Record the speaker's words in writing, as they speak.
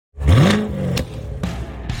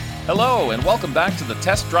Hello, and welcome back to the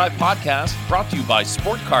Test Drive Podcast, brought to you by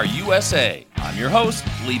Sport Car USA. I'm your host,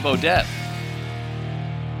 Lee Bodette.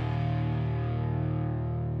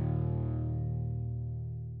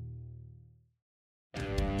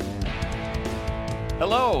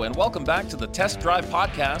 Hello, and welcome back to the Test Drive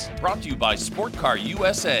Podcast, brought to you by Sport Car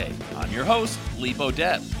USA. I'm your host, Lee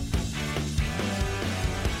Bodette.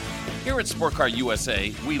 Here at Sport Car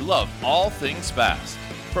USA, we love all things fast.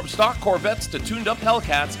 From stock Corvettes to tuned-up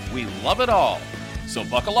Hellcats, we love it all. So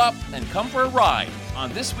buckle up and come for a ride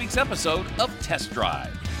on this week's episode of Test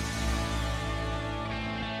Drive.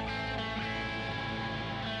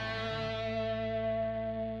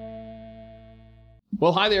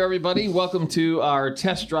 Well, hi there, everybody. Welcome to our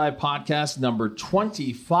Test Drive Podcast number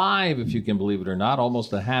 25, if you can believe it or not.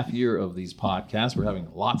 Almost a half year of these podcasts. We're having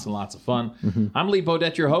lots and lots of fun. I'm Lee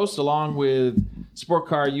Bodette, your host, along with Sport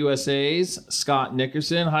Car USA's Scott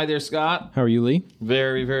Nickerson. Hi there, Scott. How are you, Lee?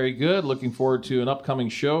 Very, very good. Looking forward to an upcoming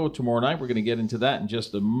show tomorrow night. We're going to get into that in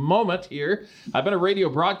just a moment here. I've been a radio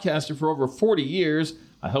broadcaster for over 40 years.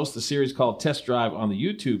 I host a series called Test Drive on the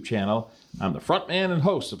YouTube channel. I'm the frontman and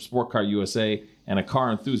host of Sport Car USA and a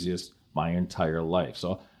car enthusiast my entire life.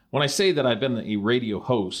 So when I say that I've been a radio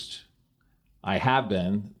host, I have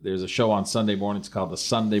been. There's a show on Sunday mornings called the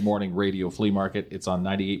Sunday Morning Radio Flea Market. It's on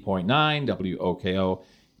 98.9 WOKO,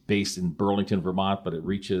 based in Burlington, Vermont, but it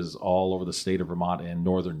reaches all over the state of Vermont and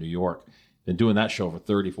northern New York. Been doing that show for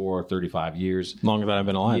 34, 35 years. Longer than I've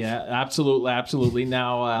been alive. Yeah, absolutely.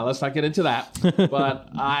 Now, let's not get into that. But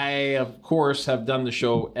I, of course, have done the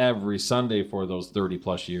show every Sunday for those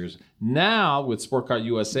 30-plus years. Now, with Sport Car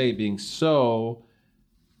USA being so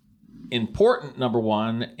important, number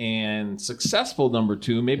one, and successful, number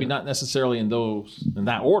two, maybe not necessarily in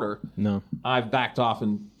that order. No. I've backed off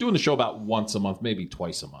and doing the show about once a month, maybe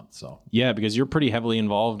twice a month. So yeah, because you're pretty heavily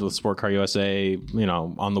involved with Sport Car USA,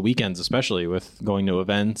 on the weekends, especially with going to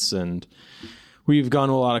events. And we've gone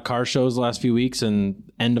to a lot of car shows the last few weeks,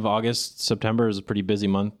 and end of August, September is a pretty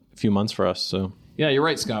busy few months for us. So yeah, you're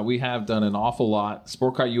right, Scott. We have done an awful lot.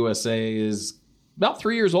 Sport Car USA is about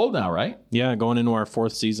 3 years old now, right? Yeah, going into our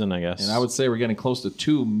fourth season, I guess. And I would say we're getting close to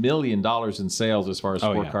 $2 million in sales as far as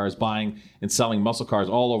sport cars, buying and selling muscle cars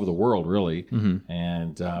all over the world, really. Mm-hmm.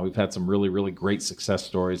 And we've had some really, really great success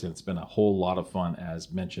stories, and it's been a whole lot of fun,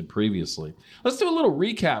 as mentioned previously. Let's do a little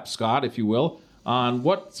recap, Scott, if you will, on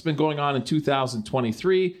what's been going on in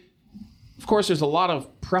 2023. Of course, there's a lot of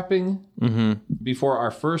prepping before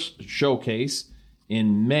our first showcase.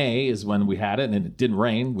 In May is when we had it, and it didn't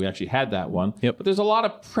rain. We actually had that one. Yep. But there's a lot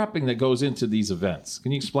of prepping that goes into these events.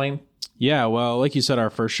 Can you explain? Yeah, well, like you said, our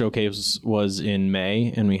first showcase was in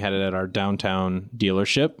May, and we had it at our downtown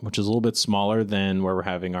dealership, which is a little bit smaller than where we're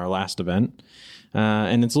having our last event.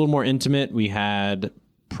 And it's a little more intimate. We had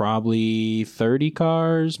probably 30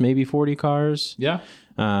 cars, maybe 40 cars. Yeah.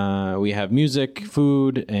 We have music,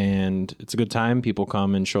 food, and it's a good time. People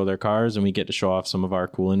come and show their cars, and we get to show off some of our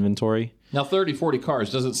cool inventory. Now, 30, 40 cars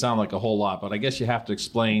doesn't sound like a whole lot, but I guess you have to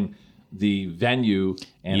explain the venue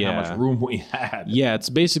and how much room we had. Yeah, it's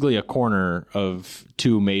basically a corner of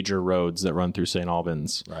two major roads that run through St.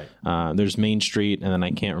 Albans. Right. There's Main Street, and then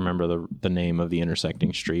I can't remember the name of the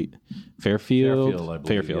intersecting street. Fairfield, I believe.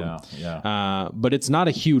 Fairfield. Yeah. But it's not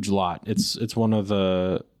a huge lot. It's one of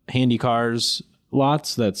the handy cars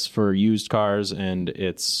lots that's for used cars, and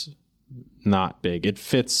it's not big. It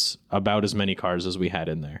fits about as many cars as we had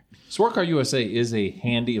in there. Sport Car USA is a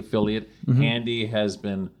Handy affiliate. Mm-hmm. Handy has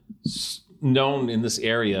been known in this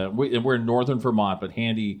area. We're in northern Vermont, but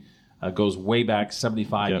Handy goes way back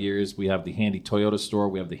 75 years. We have the Handy Toyota store.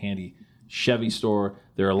 We have the Handy Chevy store.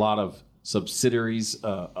 There are a lot of subsidiaries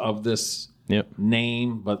of this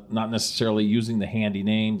name, but not necessarily using the Handy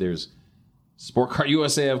name. There's Sport Car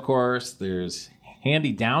USA, of course. There's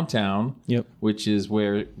Handy Downtown, which is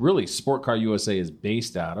where really Sport Car USA is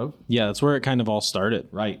based out of. Yeah, that's where it kind of all started.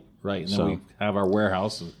 Right. And then we have our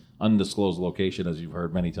warehouse, undisclosed location, as you've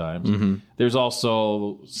heard many times. Mm-hmm. There's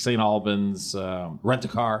also St. Albans,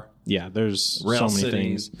 Rent-A-Car. Yeah, there's Rail so many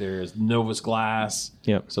Cities, things. There's Novus Glass.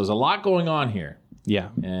 Yep. So there's a lot going on here. Yeah.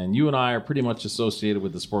 And you and I are pretty much associated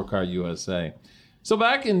with the Sport Car USA. So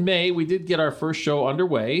back in May, we did get our first show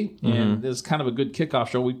underway, and this is kind of a good kickoff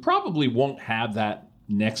show. We probably won't have that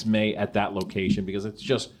next May at that location because it's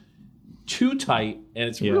just too tight, and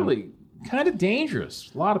it's really kind of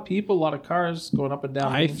dangerous. A lot of people, a lot of cars going up and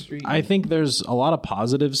down Main Street. I think there's a lot of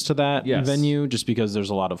positives to that venue just because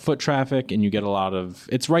there's a lot of foot traffic and you get a lot of,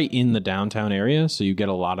 it's right in the downtown area. So you get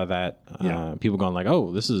a lot of that, people going like,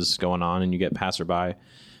 oh, this is going on, and you get passerby.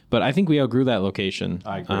 But I think we outgrew that location.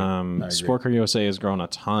 I agree. Sport Car USA has grown a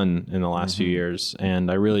ton in the last few years,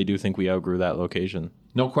 and I really do think we outgrew that location.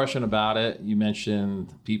 No question about it. You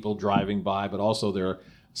mentioned people driving by, but also there are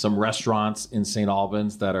some restaurants in St.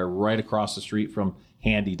 Albans that are right across the street from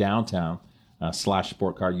Handy Downtown /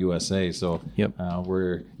 Sport Car USA. So Yep.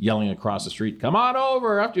 We're yelling across the street, come on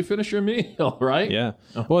over after you finish your meal, right? Yeah.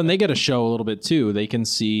 Well, and they get a show a little bit too. They can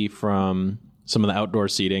see from some of the outdoor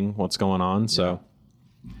seating what's going on. So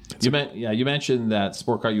You mentioned that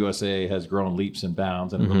Sport Car USA has grown leaps and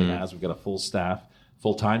bounds, and it really has. We've got a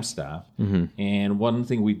full-time staff. And one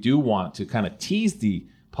thing we do want to kind of tease the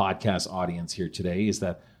podcast audience here today is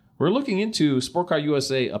that we're looking into Sport Car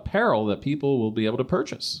USA apparel that people will be able to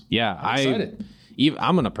purchase. yeah, I'm excited.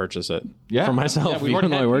 I'm going to purchase it for myself. We've even already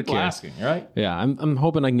though I had work people here. asking, right? Yeah, I'm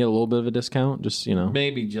hoping I can get a little bit of a discount, just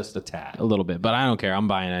Maybe just a tad. a little bit, but I don't care. I'm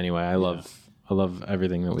buying anyway. I love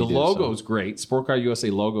everything that we do. The logo is great. Sport Car USA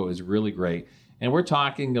logo is really great. And we're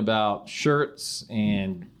talking about shirts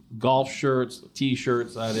and golf shirts,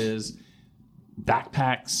 T-shirts, that is,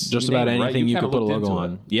 backpacks. Just about anything you could put a logo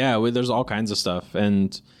on. It. Yeah, there's all kinds of stuff.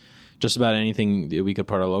 And just about anything that we could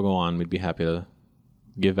put our logo on, we'd be happy to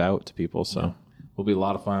give out to people. So Will be a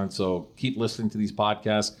lot of fun. So keep listening to these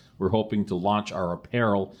podcasts. We're hoping to launch our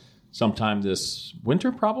apparel sometime this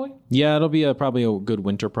winter, probably. Yeah, it'll be probably a good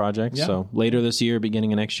winter project. Yeah. So later this year,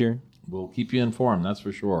 beginning of next year. We'll keep you informed, that's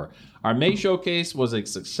for sure. Our May showcase was a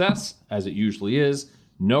success, as it usually is.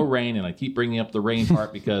 No rain, and I keep bringing up the rain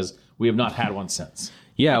part because we have not had one since.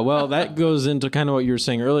 Yeah, well, that goes into kind of what you were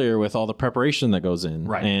saying earlier with all the preparation that goes in.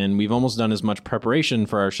 Right. And we've almost done as much preparation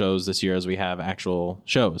for our shows this year as we have actual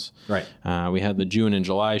shows. Right. We had the June and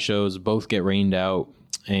July shows both get rained out,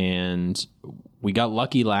 and we got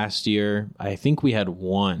lucky last year. I think we had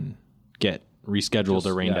one get rescheduled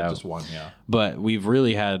or rained out. Just one, yeah. But we've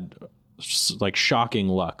really had like shocking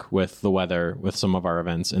luck with the weather with some of our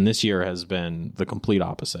events, and this year has been the complete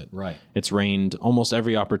opposite. Right. It's rained almost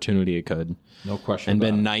every opportunity it could. No question And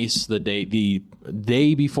about been it. nice the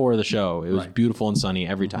day before the show. It was Right. beautiful and sunny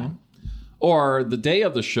every time. Or the day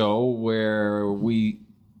of the show where we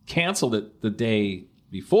canceled it the day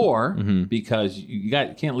before because you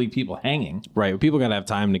can't leave people hanging. Right. People got to have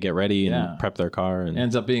time to get ready and Yeah. prep their car. And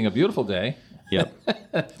Ends up being a beautiful day. yep.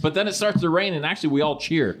 But then it starts to rain, and actually we all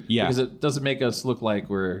cheer. Yeah. Because it doesn't make us look like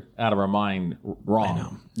we're out of our mind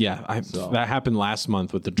wrong. Yeah. That happened last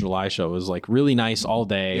month with the July show. It was like really nice all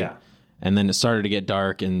day. Yeah. And then it started to get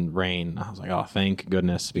dark and rain. I was like, oh, thank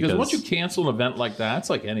goodness. Because once you cancel an event like that, it's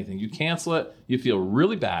like anything. You cancel it, you feel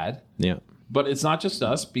really bad. yeah. But it's not just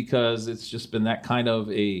us, because it's just been that kind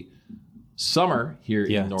of a summer here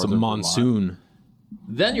Yeah. in It's northern a Vermont. monsoon.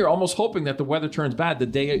 Then you're almost hoping that the weather turns bad the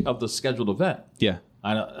day of the scheduled event. Yeah.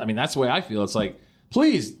 I mean, that's the way I feel. It's like,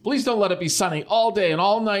 please don't let it be sunny all day and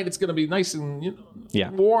all night. It's going to be nice and Yeah.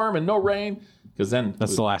 warm and no rain. Because then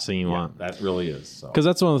That's the last thing you want. That really is. So. Because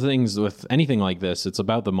that's one of the things with anything like this. It's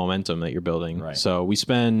about the momentum that you're building. Right. So we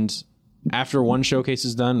spend, after one showcase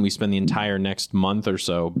is done, we spend the entire next month or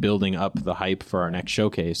so building up the hype for our next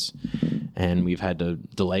showcase. And we've had to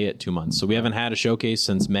delay it 2 months. So we haven't had a showcase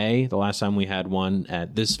since May. The last time we had one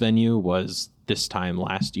at this venue was this time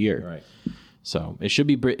last year. Right. So it should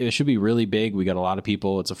be really big. We got a lot of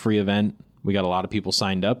people. It's a free event. We got a lot of people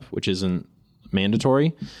signed up, which isn't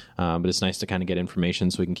mandatory, but it's nice to kind of get information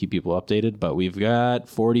so we can keep people updated. But we've got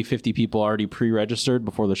 50 people already pre-registered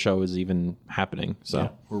before the show is even happening. So Yeah,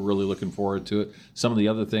 we're really looking forward to it. Some of the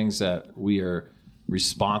other things that we are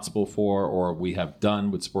responsible for or we have done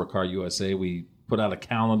with Sport Car USA, we put out a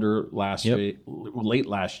calendar late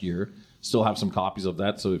last year. Still have some copies of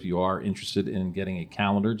that. So if you are interested in getting a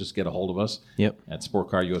calendar, just get a hold of us at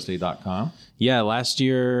sportcarusa.com. Yeah, last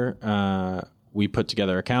year we put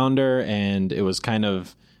together a calendar, and it was kind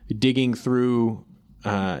of digging through.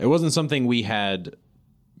 It wasn't something we had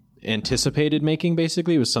anticipated making,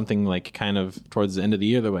 basically. It was something like kind of towards the end of the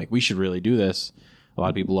year. They're like, we should really do this. A lot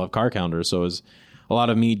of people love car calendars. So it was a lot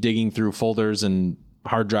of me digging through folders and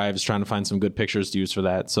hard drives, trying to find some good pictures to use for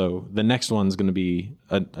that. So the next one's going to be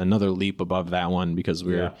another leap above that one, because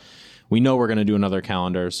we know we're going to do another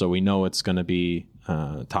calendar. So we know it's going to be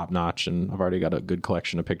top notch, and I've already got a good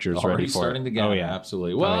collection of pictures ready for starting it. to gather. Oh yeah,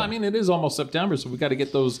 Absolutely. Well, I mean, it is almost September, so we got to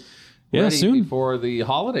get those ready soon. before the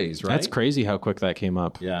holidays, right? That's crazy how quick that came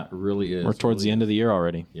up. Yeah, it really is. We're towards the end of the year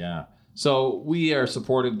already. Yeah. So we are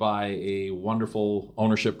supported by a wonderful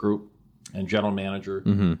ownership group and general manager.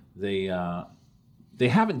 They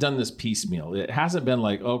haven't done this piecemeal. It hasn't been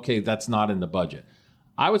like, okay, that's not in the budget.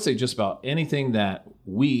 I would say just about anything that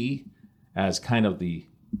we, as kind of the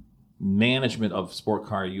management of Sport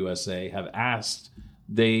Car USA, have asked,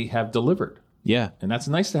 they have delivered. Yeah. And that's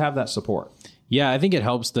nice to have that support. Yeah, I think it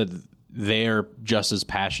helps that they're just as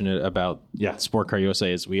passionate about Yeah. Sport Car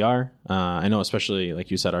USA as we are. I know, especially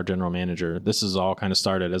like you said, our general manager, this is all kind of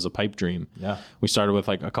started as a pipe dream. Yeah. We started with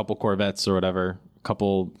like a couple Corvettes or whatever, a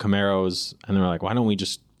couple Camaros, and they were like, why don't we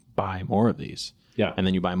just buy more of these? Yeah. And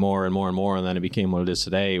then you buy more and more and more, and then it became what it is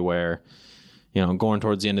today, where, you know, going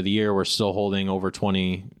towards the end of the year, we're still holding over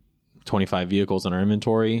 20, 25 vehicles in our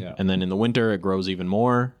inventory. Yeah. And then in the winter, it grows even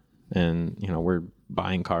more. And, you know, we're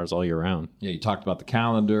buying cars all year round. Yeah, you talked about the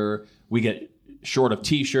calendar. We get short of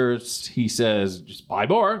T-shirts. He says, just buy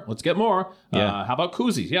more. Let's get more. Yeah. How about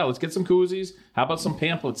koozies? Yeah, let's get some koozies. How about some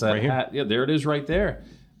pamphlets? That Right here. hat? Yeah, there it is right there.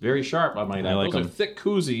 Very sharp, I might add. like Those are them. thick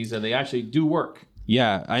koozies, and they actually do work.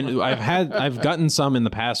 Yeah, I've gotten some in the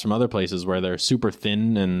past from other places where they're super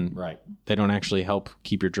thin and Right. they don't actually help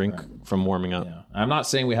keep your drink from warming up. Yeah. I'm not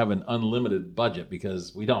saying we have an unlimited budget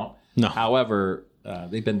because we don't. No. However,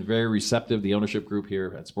 they've been very receptive. The ownership group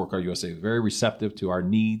here at Sport Car USA is very receptive to our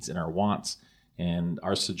needs and our wants and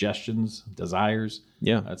our suggestions, desires.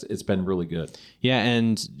 Yeah. It's been really good. Yeah,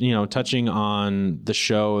 and you know, touching on the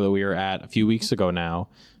show that we were at a few weeks ago now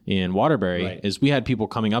in Waterbury, Right. is we had people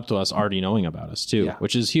coming up to us already knowing about us too, Yeah.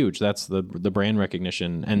 which is huge. That's the brand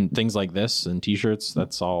recognition and things like this and T-shirts.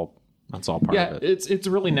 That's all part Yeah, of it. it's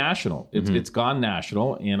really national. It's gone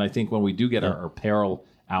national, and I think when we do get our apparel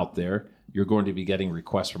out there, you're going to be getting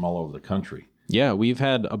requests from all over the country. Yeah, we've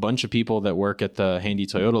had a bunch of people that work at the Handy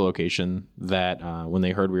Toyota location that when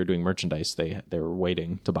they heard we were doing merchandise, they were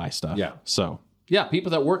waiting to buy stuff. Yeah. So Yeah,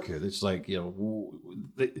 people that work here, it's like, you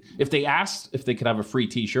know, if they asked if they could have a free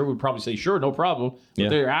T-shirt, we'd probably say, sure, no problem. But Yeah.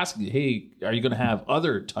 they're asking, hey, are you going to have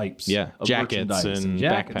other types Yeah, of jackets merchandise? and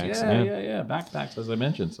backpacks, Yeah, backpacks, as I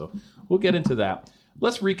mentioned. So we'll get into that.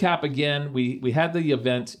 Let's recap again. We had the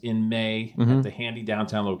event in May at the Handy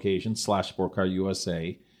Downtown location / Sport Car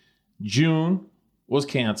USA. June was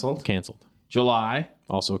canceled. canceled. July,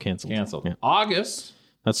 Also canceled. canceled. Yeah. August,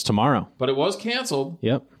 That's tomorrow. but it was canceled.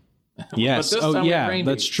 Yep. Yes. this Oh, time it yeah. rained.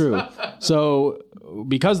 That's true. So,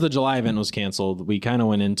 because the July event was canceled, we kind of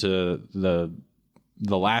went into the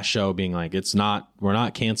last show being like, we're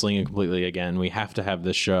not canceling it completely again. We have to have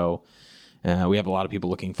this show. We have a lot of people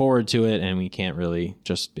looking forward to it, and we can't really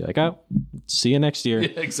just be like, oh, see you next year.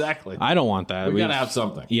 Exactly. I don't want that. We got to have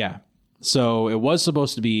something. Yeah. So it was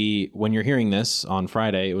supposed to be, when you're hearing this on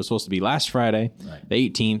Friday, it was supposed to be last Friday, Right. the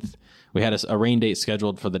 18th. We had a rain date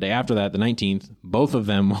scheduled for the day after that, the 19th. Both of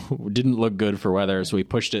them didn't look good for weather, so we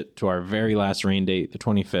pushed it to our very last rain date, the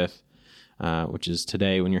 25th, which is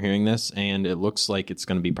today when you're hearing this, and it looks like it's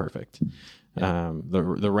going to be perfect.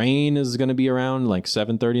 The rain is going to be around like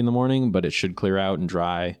 7:30 in the morning, but it should clear out and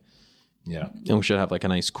dry, Yeah. and we should have like a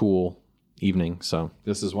nice cool evening. So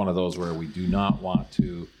This is one of those where we do not want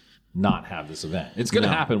to not have this event. It's going to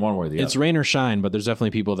No. happen one way or the it's other. rain or shine, but there's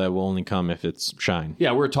definitely people that will only come if it's shine.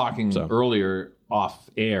 Yeah, we were talking earlier off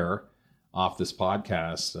air, off this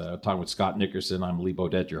podcast, talking with Scott Nickerson. I'm Lee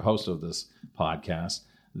Bodette, your host of this podcast,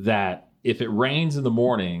 that if it rains in the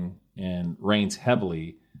morning and rains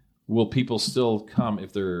heavily, will people still come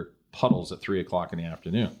if there are puddles at 3 o'clock in the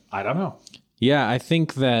afternoon? I don't know. Yeah, I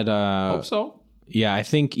think that Hope so. yeah, I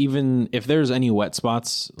think even if there's any wet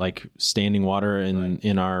spots, like standing water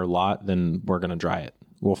in our lot, then we're going to dry it.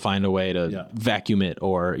 We'll find a way to vacuum it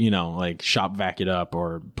or, like shop vac it up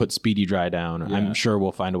or put Speedy Dry down. I'm sure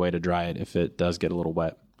we'll find a way to dry it if it does get a little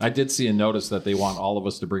wet. I did see a notice that they want all of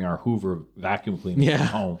us to bring our Hoover vacuum cleaner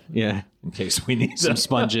home Yeah. in case we need Some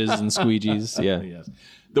sponges and squeegees. Yeah. Yes.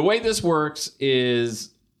 The way this works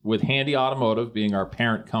is with Handy Automotive being our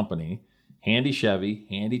parent company, Handy Chevy,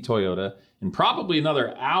 Handy Toyota, and probably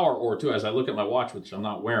another hour or two, as I look at my watch, which I'm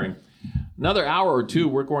not wearing, another hour or two,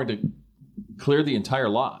 we're going to clear the entire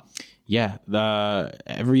lot. Yeah.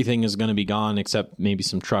 Everything is going to be gone except maybe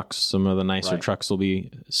some trucks. Some of the nicer trucks will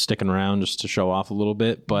be sticking around just to show off a little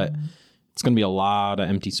bit, but it's going to be a lot of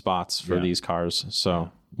empty spots for these cars.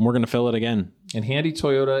 So we're going to fill it again. And Handy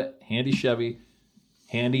Toyota, Handy Chevy,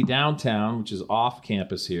 Handy Downtown, which is off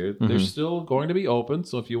campus here, they're still going to be open.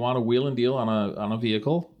 So if you want a wheel and deal on a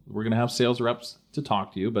vehicle, we're going to have sales reps to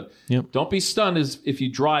talk to you. But don't be stunned as if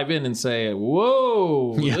you drive in and say,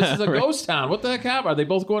 whoa, this is a ghost town. What the heck happened? Are they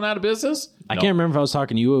both going out of business? I can't remember if I was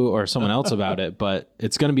talking to you or someone else about it, but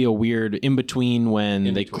it's going to be a weird in between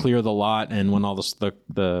when they clear the lot and when all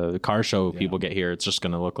the car show people get here. It's just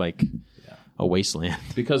going to look like a wasteland.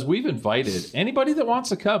 Because we've invited anybody that wants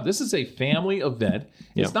to come. This is a family event.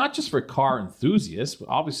 It's not just for car enthusiasts.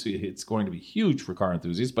 Obviously, it's going to be huge for car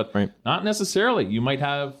enthusiasts, but not necessarily. You might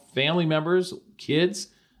have family members, kids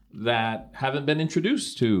that haven't been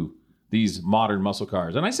introduced to these modern muscle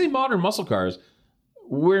cars. And I say modern muscle cars,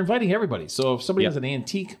 we're inviting everybody. So if somebody has an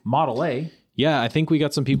antique Model A, Yeah, I think we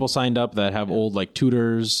got some people signed up that have old like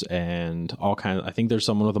Tudors and all kinds. I think there's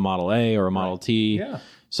someone with a Model A or a Model T. Yeah.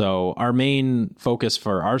 So our main focus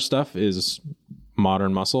for our stuff is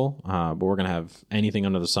modern muscle, but we're going to have anything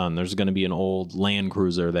under the sun. There's going to be an old Land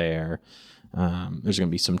Cruiser there. There's going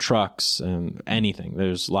to be some trucks and anything.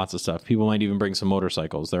 There's lots of stuff. People might even bring some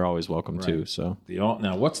motorcycles. They're always welcome too. So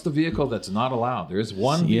Now, what's the vehicle that's not allowed? There is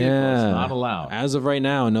one vehicle that's not allowed. As of right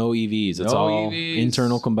now, no EVs. It's all EVs.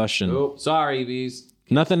 internal combustion. Oh, sorry, EVs.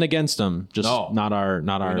 Nothing against them. Just not our We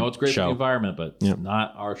know it's great show. for the environment, but it's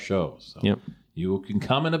not our show. So Yep. you can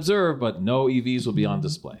come and observe, but no EVs will be on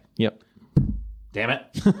display. Yep. Damn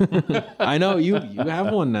it. I know you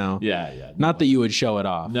have one now. Yeah. Not that you would show it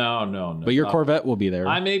off. No. But your Corvette will be there.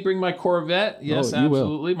 I may bring my Corvette. Yes, you will.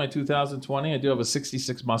 absolutely. My 2020. I do have a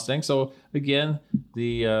 66 Mustang. So, again,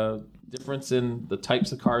 the difference in the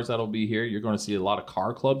types of cars that'll be here, you're going to see a lot of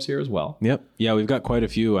car clubs here as well. Yep. Yeah, we've got quite a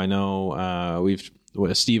few. I know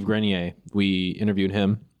Steve Grenier, we interviewed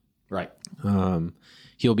him. Right.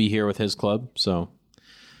 He'll be here with his club. So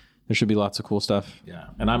there should be lots of cool stuff. Yeah.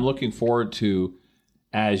 And I'm looking forward to,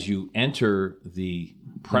 as you enter the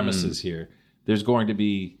premises here, there's going to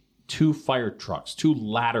be 2 fire trucks, 2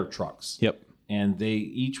 ladder trucks. Yep. And they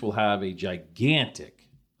each will have a gigantic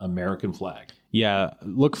American flag. Yeah,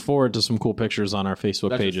 look forward to some cool pictures on our Facebook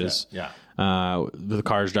That's pages. Yeah. The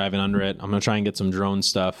cars driving under it. I'm going to try and get some drone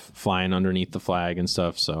stuff flying underneath the flag and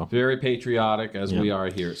stuff. So Very patriotic, as we are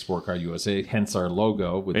here at Sport Car USA, hence our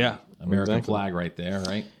logo with the American flag right there,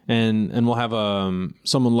 right? And we'll have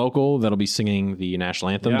someone local that'll be singing the national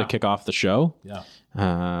anthem to kick off the show.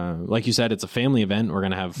 Yeah. Like you said, it's a family event. We're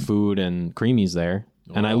going to have food and creamies there.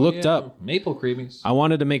 And I looked up. Maple creamies. I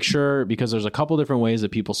wanted to make sure, because there's a couple different ways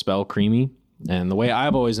that people spell creamy. And the way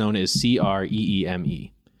I've always known it is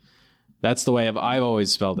Creeme. That's the way I've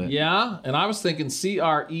always spelled it. Yeah, and I was thinking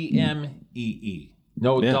Cremee.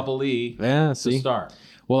 No double E. Yeah, see? To start.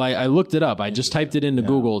 Well, I looked it up. I just typed it into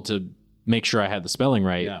Google to make sure I had the spelling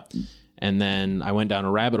right. Yeah. And then I went down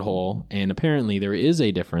a rabbit hole, and apparently there is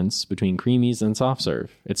a difference between creamies and soft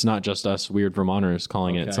serve. It's not just us weird Vermonters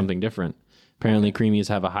calling it something different. Apparently creamies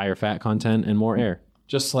have a higher fat content and more air.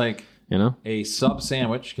 Just like a sub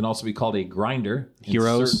sandwich can also be called a grinder.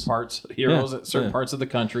 Heroes. At certain parts of the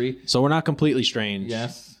country. So we're not completely strange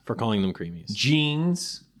for calling them creamies.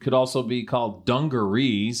 Jeans could also be called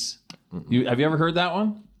dungarees. Have you ever heard that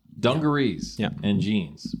one? Dungarees and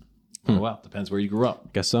jeans. Well, depends where you grew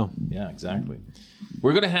up. Guess so. Yeah, exactly.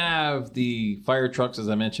 We're going to have the fire trucks, as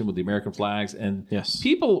I mentioned, with the American flags. And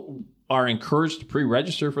people are encouraged to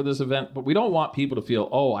pre-register for this event, but we don't want people to feel,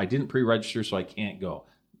 oh, I didn't pre-register, so I can't go.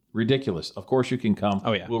 Ridiculous. Of course you can come.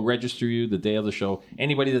 Oh, yeah. We'll register you the day of the show.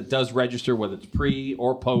 Anybody that does register, whether it's pre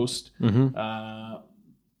or post, we're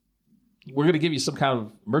going to give you some kind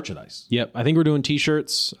of merchandise. Yep. I think we're doing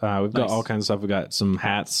T-shirts. We've got all kinds of stuff. We've got some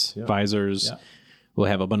hats, visors. Yeah. We'll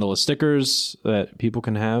have a bundle of stickers that people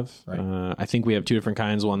can have. Right. I think we have 2 different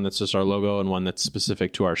kinds. One that's just our logo and one that's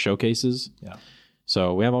specific to our showcases. Yeah.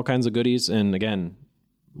 So we have all kinds of goodies. And again,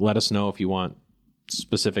 let us know if you want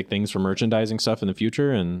specific things for merchandising stuff in the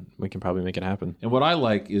future, and we can probably make it happen. And what I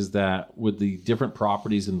like is that with the different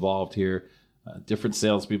properties involved here, different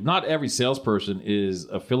salespeople, not every salesperson is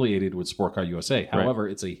affiliated with Sport Car USA. However,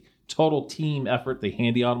 it's a total team effort, the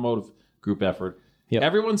Handy Automotive Group effort. Yep.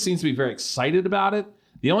 Everyone seems to be very excited about it.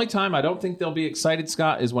 The only time I don't think they'll be excited,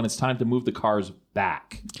 Scott, is when it's time to move the cars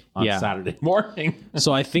back on Saturday morning.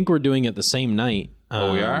 So I think we're doing it the same night.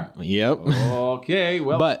 Oh, we are? Yep. Okay,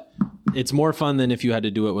 well. But it's more fun than if you had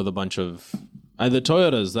to do it with a bunch of the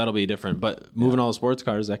Toyotas. That'll be different. But moving all the sports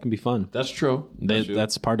cars, that can be fun. That's true.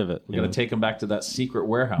 That's part of it. We're going to take them back to that secret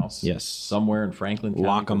warehouse. Yes. Somewhere in Franklin County.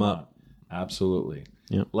 Lock them up. Absolutely.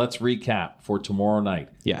 Yep. Let's recap for tomorrow night.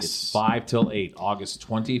 Yes. It's 5 till 8, August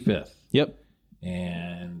 25th. Yep.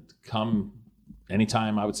 And come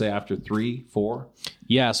anytime, I would say after 3, 4.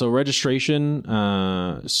 Yeah, so registration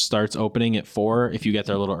starts opening at 4. If you get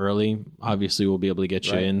there a little early, obviously we'll be able to get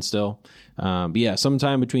you in still. But yeah,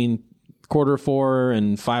 sometime between 4:15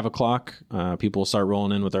 and 5 o'clock, people will start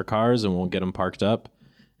rolling in with their cars, and we'll get them parked up.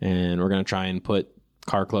 And we're going to try and put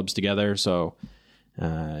car clubs together. So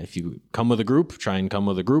if you come with a group, try and come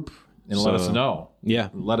with a group. And let us know. Yeah.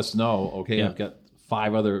 Let us know, okay, I've got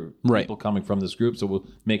 5 other people coming from this group, so we'll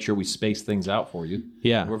make sure we space things out for you.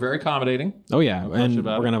 Yeah. We're very accommodating. Oh, yeah, and we're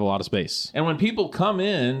going to have a lot of space. And when people come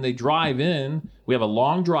in, they drive in, we have a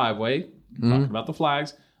long driveway, talking about the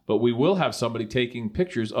flags, but we will have somebody taking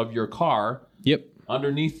pictures of your car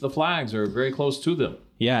underneath the flags or very close to them.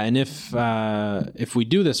 Yeah, and if we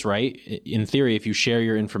do this right, in theory, if you share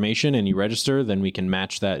your information and you register, then we can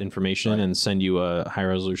match that information and send you a high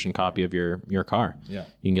resolution copy of your car. Yeah,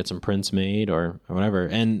 you can get some prints made or whatever.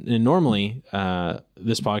 And normally,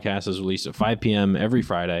 this podcast is released at 5 p.m. every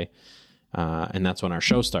Friday, and that's when our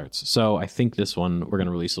show starts. So I think this one we're going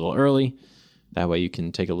to release a little early. That way you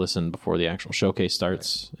can take a listen before the actual showcase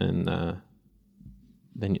starts, and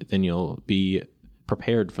then you'll be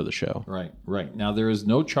prepared for the show. Right. Now, there is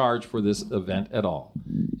no charge for this event at all.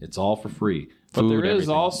 It's all for free. But Food, there is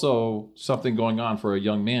everything. Also something going on for a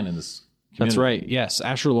young man in this community. That's right. Yes.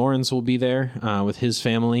 Asher Lawrence will be there with his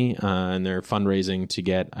family, and they're fundraising to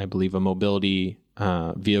get, I believe, a mobility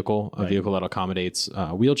vehicle, a vehicle that accommodates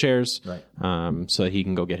wheelchairs, so that he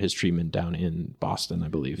can go get his treatment down in Boston, I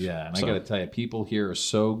believe. Yeah, and I got to tell you, people here are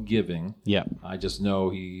so giving. Yeah. I just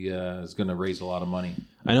know he is going to raise a lot of money.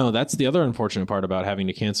 I know. That's the other unfortunate part about having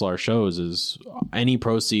to cancel our shows is any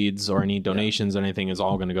proceeds or any donations, anything is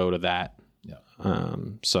all going to go to that. Yeah.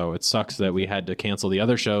 So it sucks that we had to cancel the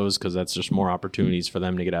other shows because that's just more opportunities for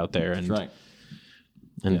them to get out there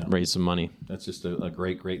and raise some money. That's just a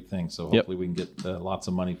great thing. So hopefully we can get lots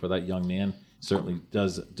of money for that young man. Certainly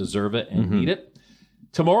does deserve it and need it.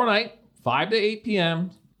 Tomorrow night, 5 to 8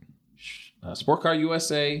 p.m., Sport Car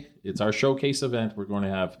USA. It's our showcase event. We're going to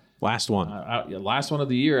have last one of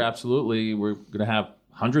the year. Absolutely. We're going to have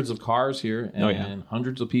hundreds of cars here and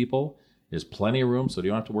hundreds of people. There's plenty of room, so you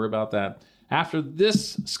don't have to worry about that. After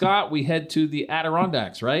this, Scott, we head to the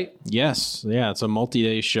Adirondacks, right? Yes. Yeah, it's a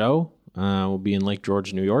multi-day show. We'll be in Lake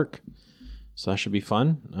George, New York. So that should be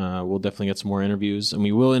fun. We'll definitely get some more interviews. And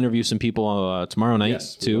we will interview some people tomorrow night,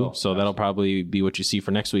 too. So that'll probably be what you see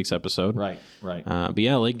for next week's episode. Right. But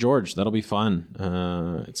yeah, Lake George, that'll be fun.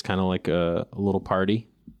 It's kind of like a little party.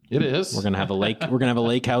 It is. We're gonna have a lake. We're gonna have a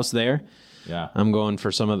lake house there. Yeah. I'm going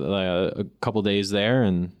for some of a couple days there,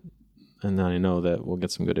 and then I know that we'll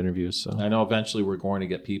get some good interviews. So I know eventually we're going to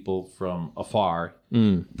get people from afar.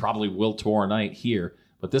 Probably will tour night here.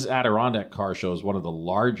 But this Adirondack car show is one of the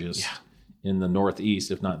largest in the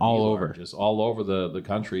Northeast, if not all over. Largest. All over the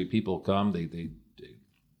country. People come. They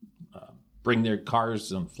bring their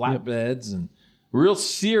cars on flatbeds and real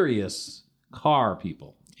serious car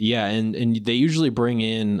people. Yeah, and they usually bring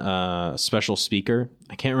in a special speaker.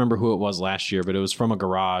 I can't remember who it was last year, but it was from a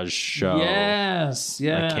garage show. Yes.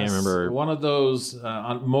 I can't remember. One of those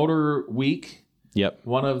on Motor Week. Yep.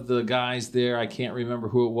 One of the guys there, I can't remember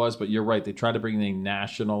who it was, but you're right. They try to bring in a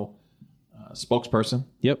national spokesperson.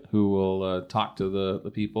 Yep. Who will talk to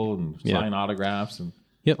the people and sign autographs. And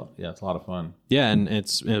yep. Yeah, it's a lot of fun. Yeah, and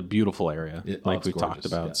it's a beautiful area, like we talked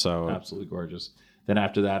about. Yeah, so absolutely gorgeous. Then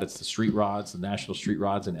after that, it's the street rods, the National Street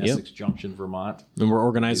Rods in Essex Junction, Vermont. And we're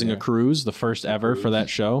organizing a cruise, the first ever for that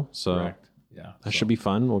show. So correct. Yeah, that should be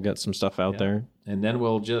fun. We'll get some stuff out there. And then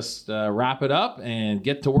we'll just wrap it up and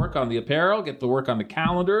get to work on the apparel, get to work on the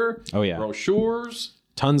calendar. Oh, yeah. Brochures.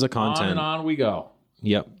 Tons of content. On and on we go.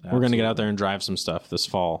 Yep. Absolutely. We're going to get out there and drive some stuff this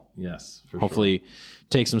fall. Yes. Hopefully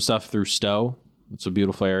take some stuff through Stowe. It's a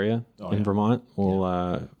beautiful area in Vermont.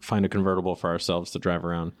 We'll find a convertible for ourselves to drive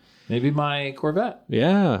around. Maybe my Corvette.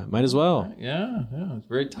 Yeah, might as well. Yeah. It's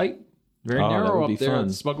very tight. Very narrow up there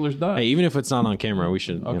at Smuggler's Nut. Hey, even if it's not on camera, we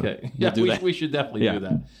should. Okay. We'll do that. We should definitely do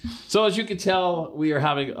that. So as you can tell, we are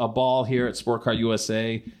having a ball here at Sport Car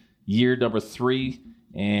USA, year number 3,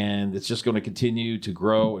 and it's just going to continue to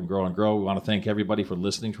grow and grow and grow. We want to thank everybody for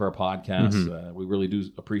listening to our podcast. We really do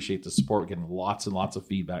appreciate the support. We're getting lots and lots of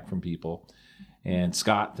feedback from people. And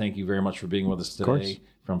Scott, thank you very much for being with us today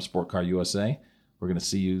from Sport Car USA. We're going to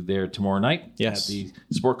see you there tomorrow night at the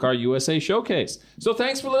Sport Car USA Showcase. So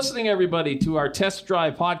thanks for listening, everybody, to our Test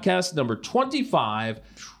Drive podcast number 25.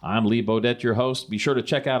 I'm Lee Bodette, your host. Be sure to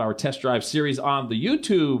check out our Test Drive series on the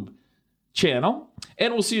YouTube channel.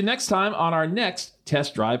 And we'll see you next time on our next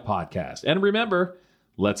Test Drive podcast. And remember,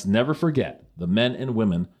 let's never forget the men and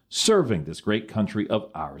women serving this great country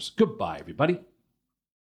of ours. Goodbye, everybody.